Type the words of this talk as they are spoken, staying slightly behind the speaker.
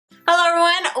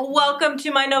welcome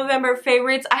to my November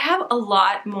favorites. I have a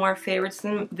lot more favorites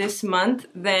this month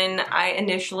than I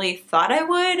initially thought I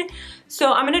would,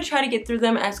 so I'm gonna try to get through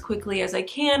them as quickly as I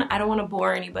can. I don't want to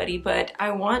bore anybody, but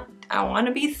I want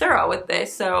to be thorough with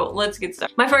this, so let's get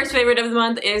started. My first favorite of the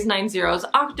month is 90's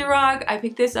Octorok. I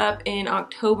picked this up in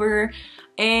October,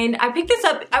 and I picked this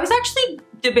up, I was actually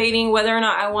debating whether or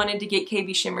not I wanted to get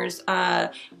KB Shimmer's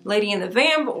Lady in the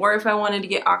Vamp or if I wanted to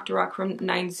get Octorok from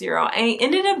 90. I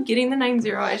ended up getting the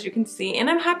 90, as you can see, and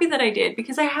I'm happy that I did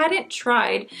because I hadn't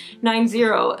tried 90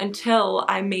 until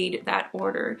I made that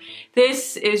order.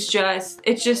 This is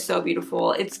it's just so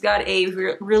beautiful. It's got a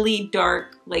really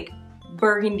dark, like,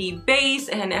 burgundy base,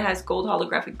 and it has gold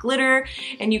holographic glitter,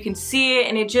 and you can see it,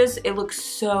 and it looks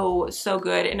so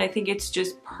good, and I think it's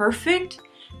just perfect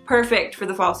for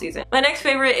the fall season. My next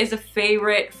favorite is a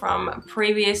favorite from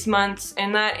previous months,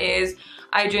 and that is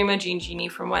I Dream of Genie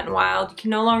from Wet n Wild. You can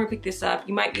no longer pick this up.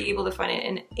 You might be able to find it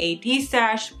in AD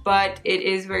stash, but it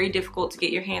is very difficult to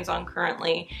get your hands on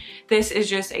currently. This is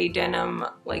just a denim,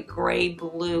 like, gray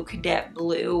blue, cadet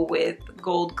blue with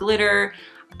gold glitter.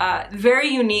 Very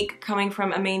unique coming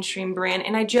from a mainstream brand,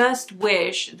 and I just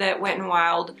wish that Wet n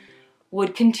Wild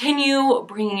would continue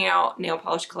bringing out nail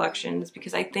polish collections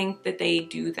because I think that they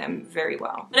do them very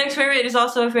well. The next favorite is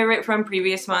also a favorite from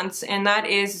previous months, and that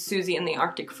is Suzi the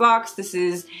Arctic Fox. This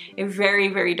is a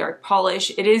very dark polish.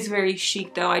 It is very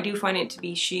chic though. I do find it to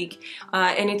be chic,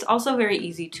 and it's also very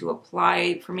easy to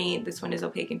apply. For me, this one is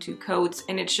opaque in 2 coats,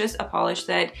 and it's just a polish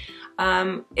that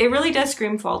it really does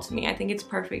scream fall to me. I think it's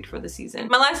perfect for the season.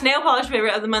 My last nail polish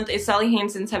favorite of the month is Sally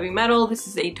Hansen's Heavy Metal. This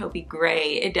is a taupey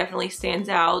gray. It definitely stands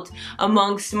out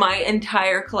amongst my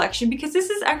entire collection because this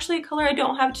is actually a color I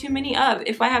don't have too many of,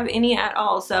 if I have any at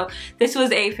all. So this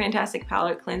was a fantastic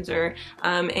palette cleanser,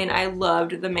 and I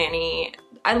loved the mani.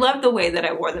 I love the way that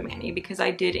I wore the mani because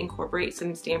I did incorporate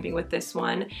some stamping with this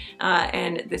one,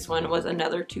 and this one was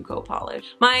another 2-coat polish.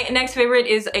 My next favorite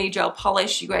is a gel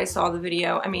polish. You guys saw the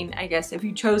video. I mean, I guess if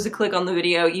you chose to click on the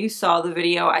video, you saw the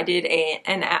video. I did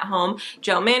an at-home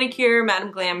gel manicure.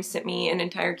 Madam Glam sent me an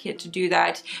entire kit to do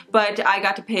that, but I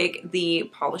got to pick the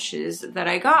polishes that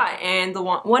I got, and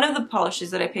one of the polishes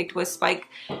that I picked was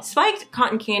Spiked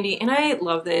Cotton Candy, and I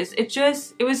love this. It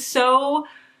was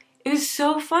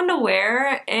so fun to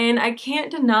wear, and I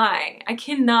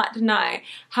cannot deny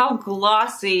how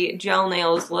glossy gel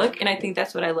nails look, and I think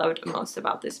that's what I loved most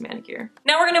about this manicure.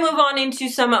 Now we're gonna move on into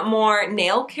some more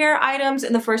nail care items,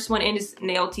 and the first one is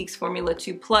Nailtiques Formula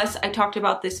 2 Plus. I talked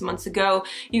about this months ago.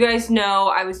 You guys know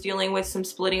I was dealing with some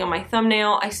splitting on my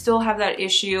thumbnail. I still have that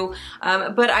issue,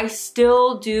 but I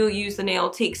still do use the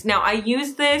Nailtiques. Now I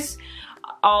use this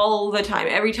all the time.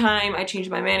 Every time I change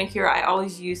my manicure, I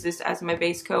always use this as my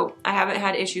base coat. I haven't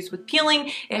had issues with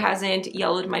peeling. It hasn't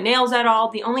yellowed my nails at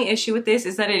all. The only issue with this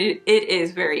is that it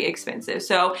is very expensive.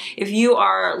 So if you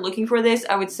are looking for this,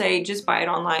 I would say just buy it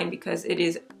online because it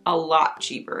is a lot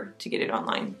cheaper to get it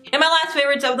online. And my last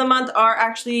favorites of the month are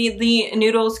actually the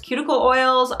Noodles Cuticle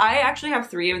Oils. I actually have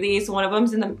 3 of these. One of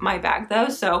them's in my bag though,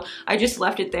 so I just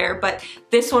left it there. But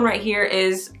this one right here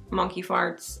is monkey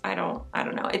farts. I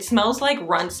don't know. It smells like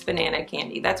Runts banana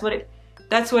candy. That's what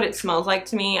it smells like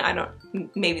to me.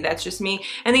 Maybe that's just me.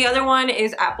 And the other one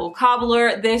is apple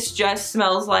cobbler. This just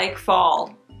smells like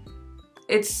fall.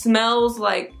 It smells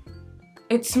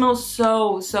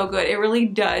so good. It really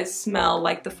does smell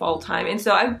like the fall time. And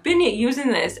so I've been using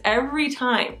this every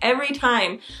time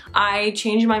I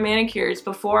change my manicures.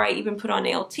 Before I even put on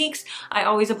Nailtiques, I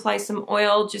always apply some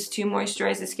oil just to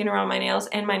moisturize the skin around my nails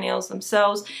and my nails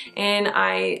themselves. And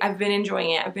I've been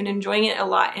enjoying it. I've been enjoying it a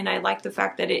lot, and I like the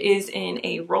fact that it is in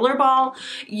a roller ball.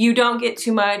 You don't get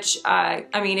too much. I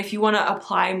mean, if you want to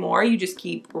apply more, you just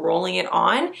keep rolling it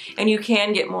on, and you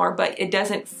can get more, but it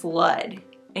doesn't flood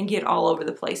and get all over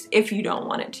the place if you don't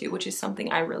want it to, which is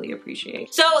something I really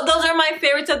appreciate. So those are my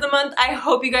favorites of the month. I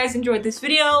hope you guys enjoyed this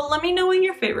video. Let me know what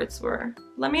your favorites were.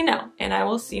 Let me know, and I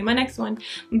will see you in my next one.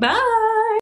 Bye!